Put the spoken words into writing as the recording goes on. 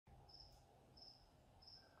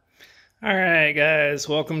Alright guys,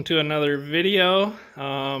 welcome to another video.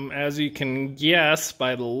 As you can guess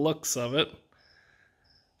by the looks of it,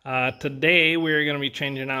 today we're going to be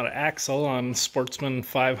changing out an axle on Sportsman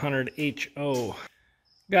 500 HO.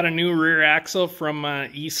 Got a new rear axle from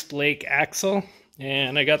East Lake Axle,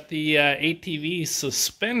 and I got the ATV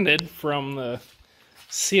suspended from the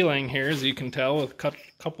ceiling here, as you can tell, with a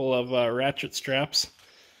couple of ratchet straps.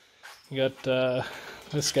 You got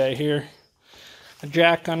this guy here. A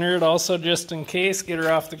jack under it also, just in case. Get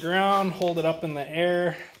her off the ground, hold it up in the air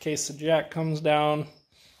in case the jack comes down,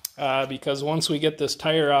 because once we get this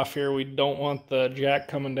tire off here, we don't want the jack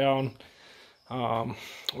coming down or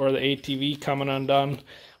the ATV coming undone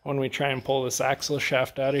when we try and pull this axle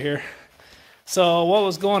shaft out of here. So what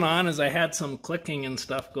was going on is I had some clicking and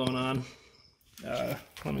stuff going on.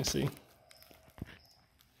 Let me see.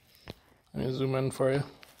 Let me zoom in for you.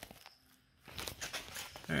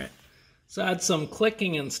 Alright. So I had some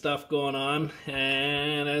clicking and stuff going on,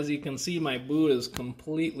 and as you can see, my boot is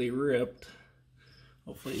completely ripped.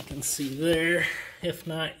 Hopefully you can see there. If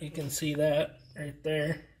not, you can see that right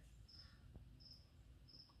there.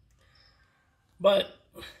 But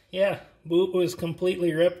yeah, boot was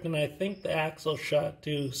completely ripped, and I think the axle shot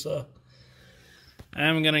too. So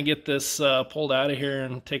I'm gonna get this pulled out of here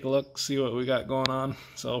and take a look, see what we got going on.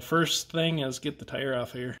 So first thing is get the tire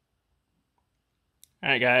off here.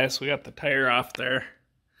 Alright guys, we got the tire off there.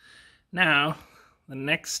 Now, the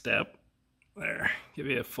next step, there, give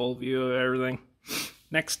you a full view of everything.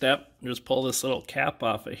 Next step, just pull this little cap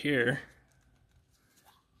off of here.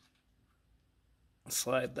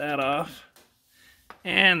 Slide that off.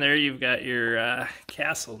 And there you've got your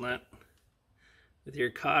castle nut with your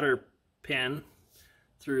cotter pin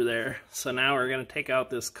through there. So now we're going to take out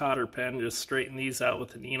this cotter pin, just straighten these out with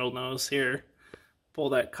the needle nose here.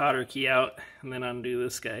 Pull that cotter key out, and then undo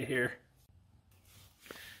this guy here.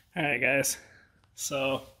 Alright guys,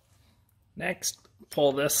 so next,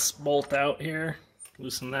 pull this bolt out here,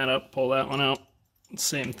 loosen that up, pull that one out.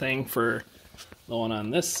 Same thing for the one on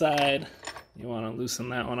this side. You want to loosen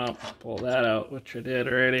that one up, pull that out, which I did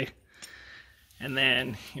already. And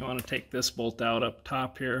then you want to take this bolt out up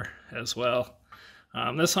top here as well.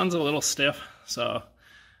 This one's a little stiff, so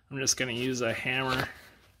I'm just going to use a hammer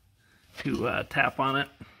to tap on it,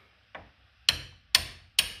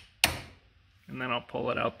 and then I'll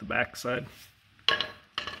pull it out the back side.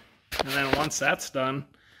 And then once that's done,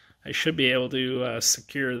 I should be able to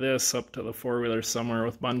secure this up to the four-wheeler somewhere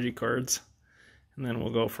with bungee cords, and then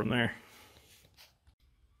we'll go from there.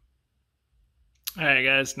 Alright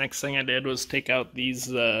guys, next thing I did was take out these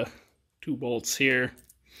two bolts here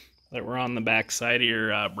that were on the back side of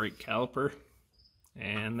your brake caliper,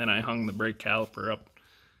 and then I hung the brake caliper up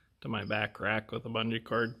to my back rack with a bungee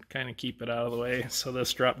cord, kind of keep it out of the way. So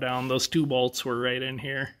this dropped down. Those two bolts were right in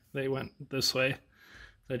here. They went this way.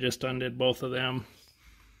 So I just undid both of them,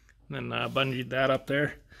 and then bungeed that up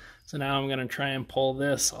there. So now I'm going to try and pull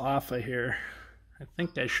this off of here. I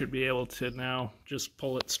think I should be able to now just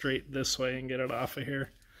pull it straight this way and get it off of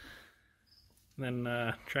here. And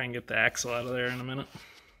then try and get the axle out of there in a minute.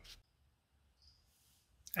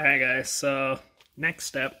 Alright guys, so next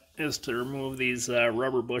step is to remove these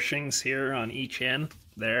rubber bushings here on each end,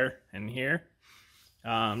 there and here.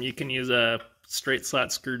 You can use a straight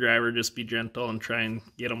slot screwdriver, just be gentle and try and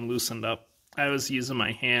get them loosened up. I was using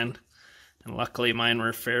my hand, and luckily mine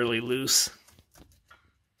were fairly loose.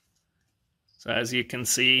 So as you can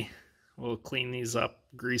see, we'll clean these up,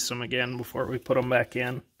 grease them again before we put them back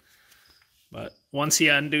in. But once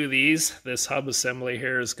you undo these, this hub assembly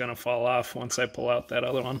here is going to fall off once I pull out that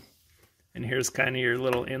other one. And here's kind of your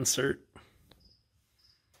little insert.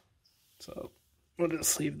 So we'll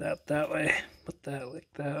just leave that way, put that like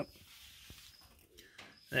that.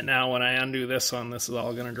 And now when I undo this one, this is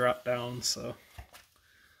all going to drop down. So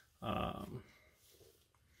I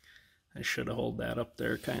should hold that up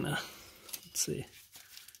there kind of. Let's see.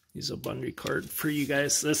 Use a bungee cord for you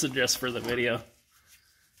guys. This is just for the video.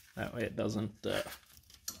 That way it doesn't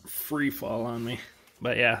free fall on me.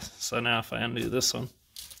 But yeah, so now if I undo this one.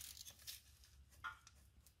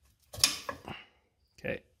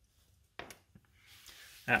 Okay,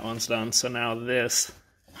 that one's done. So now this,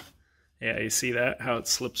 yeah, you see that, how it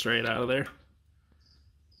slips right out of there?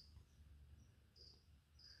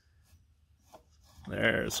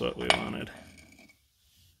 There's what we wanted.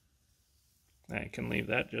 I can leave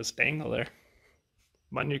that just dangle there.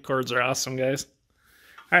 Bungee cords are awesome, guys.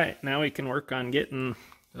 Alright, now we can work on getting,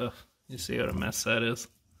 you see what a mess that is.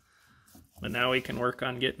 But now we can work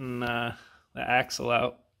on getting the axle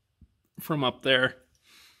out from up there.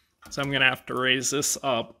 So I'm going to have to raise this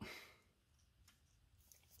up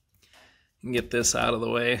and get this out of the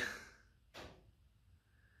way.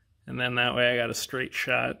 And then that way I got a straight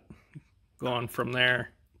shot going from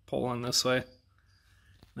there, pulling this way.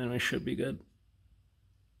 Then we should be good.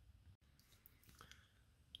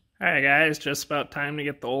 Alright guys, just about time to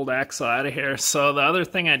get the old axle out of here. So the other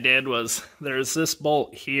thing I did was, there's this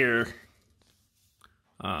bolt here.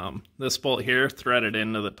 This bolt here threaded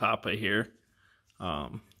into the top of here.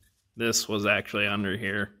 This was actually under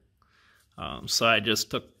here. So I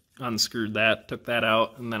just unscrewed that, took that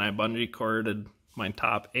out, and then I bungee corded my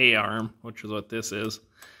top A-arm, which is what this is.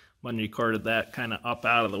 Bungee corded that kind of up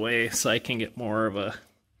out of the way so I can get more of a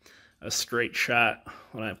straight shot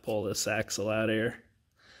when I pull this axle out of here.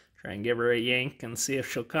 Try and give her a yank and see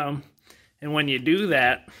if she'll come. And when you do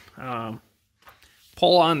that,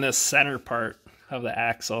 pull on this center part of the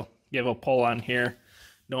axle. Give a pull on here.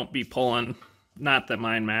 Don't be pulling, not that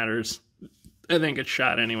mine matters. I think it's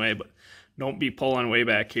shot anyway, but don't be pulling way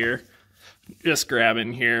back here. Just grab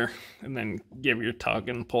in here and then give your tug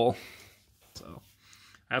and pull. So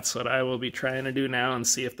that's what I will be trying to do now and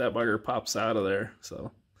see if that bugger pops out of there.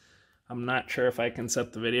 So I'm not sure if I can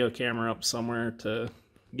set the video camera up somewhere to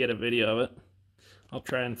get a video of it. I'll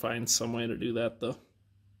try and find some way to do that though.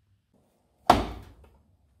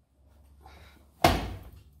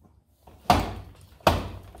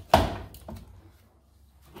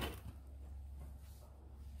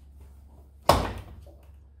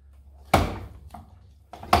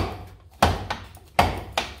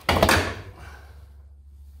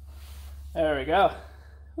 There we go.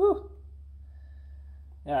 Woo.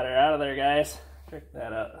 Got her out of there, guys. Check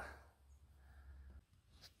that out.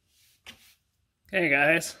 Okay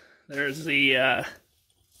guys, there's the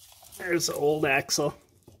old axle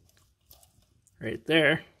right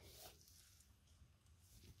there.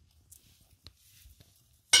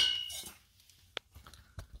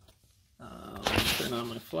 Turn on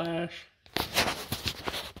my flash.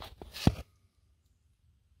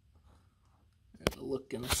 Got a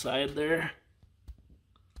look inside there.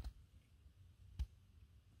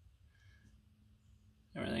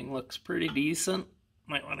 Everything looks pretty decent.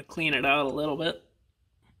 Might want to clean it out a little bit,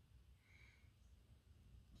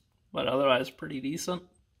 but otherwise pretty decent.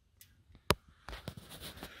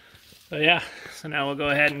 So yeah, so now we'll go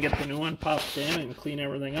ahead and get the new one popped in and clean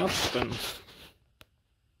everything up, and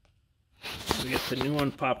we'll get the new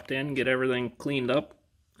one popped in, get everything cleaned up,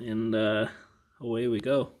 and away we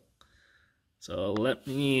go. So let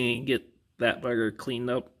me get that bugger cleaned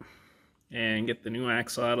up and get the new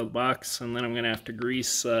axle out of the box, and then I'm gonna have to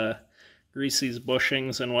grease these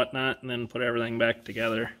bushings and whatnot, and then put everything back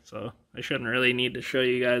together. So I shouldn't really need to show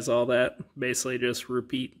you guys all that. Basically just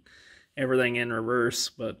repeat everything in reverse,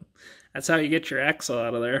 but that's how you get your axle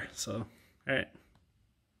out of there. So alright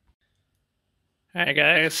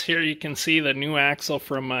guys, here you can see the new axle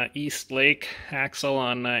from East Lake Axle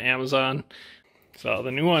on Amazon. So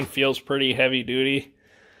the new one feels pretty heavy duty,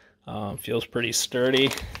 feels pretty sturdy,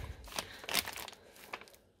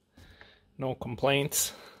 no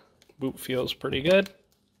complaints. Boot feels pretty good.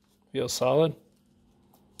 Feels solid.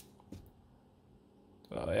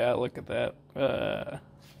 Oh yeah, look at that.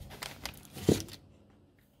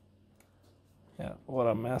 Yeah, what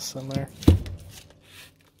a mess in there.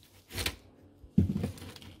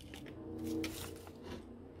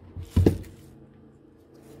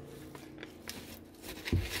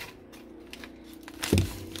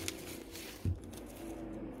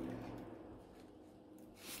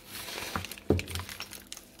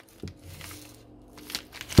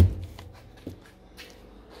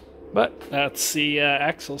 But that's the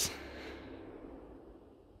axles.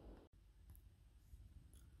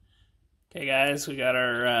 Okay guys, we got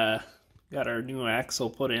our new axle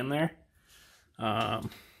put in there. Got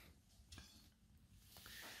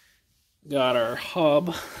our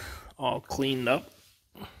hub all cleaned up.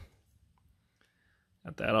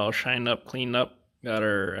 Got that all shined up, cleaned up. Got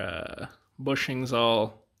our bushings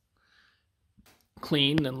all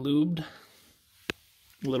cleaned and lubed.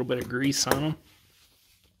 A little bit of grease on them.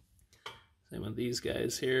 Same with these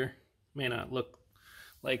guys here. May not look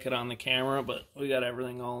like it on the camera, but we got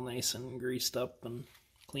everything all nice and greased up and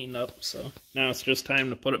cleaned up. So now it's just time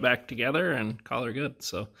to put it back together and call her good.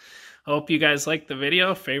 So I hope you guys liked the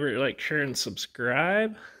video. Favorite, like, share, and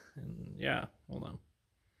subscribe. And yeah, hold on.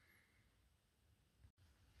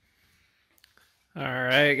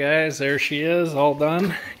 Alright guys, there she is, all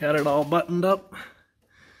done. Got it all buttoned up.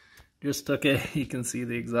 Just took it, you can see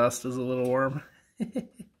the exhaust is a little warm.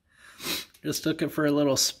 Just took it for a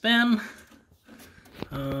little spin.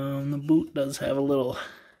 The boot does have a little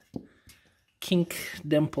kink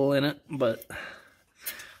dimple in it, but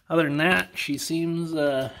other than that, she seems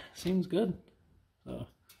good. So,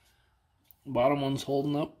 the bottom one's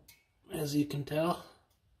holding up, as you can tell.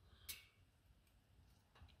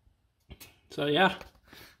 So yeah,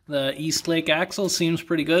 the East Lake axle seems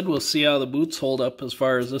pretty good. We'll see how the boots hold up as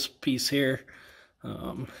far as this piece here.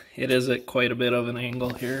 It is at quite a bit of an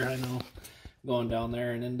angle here, I know, going down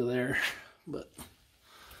there and into there, but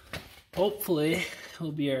hopefully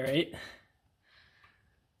it'll be all right.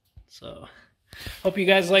 So hope you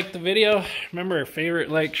guys liked the video. Remember,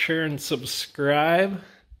 favorite, like, share, and subscribe.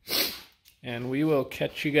 And we will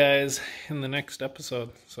catch you guys in the next episode.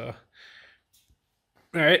 So,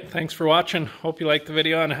 all right, thanks for watching. Hope you liked the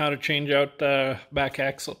video on how to change out back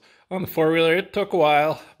axle on the four-wheeler. It took a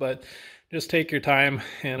while, but just take your time,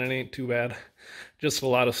 and it ain't too bad. Just a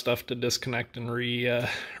lot of stuff to disconnect and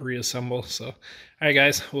reassemble. So, all right,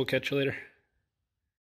 guys, we'll catch you later.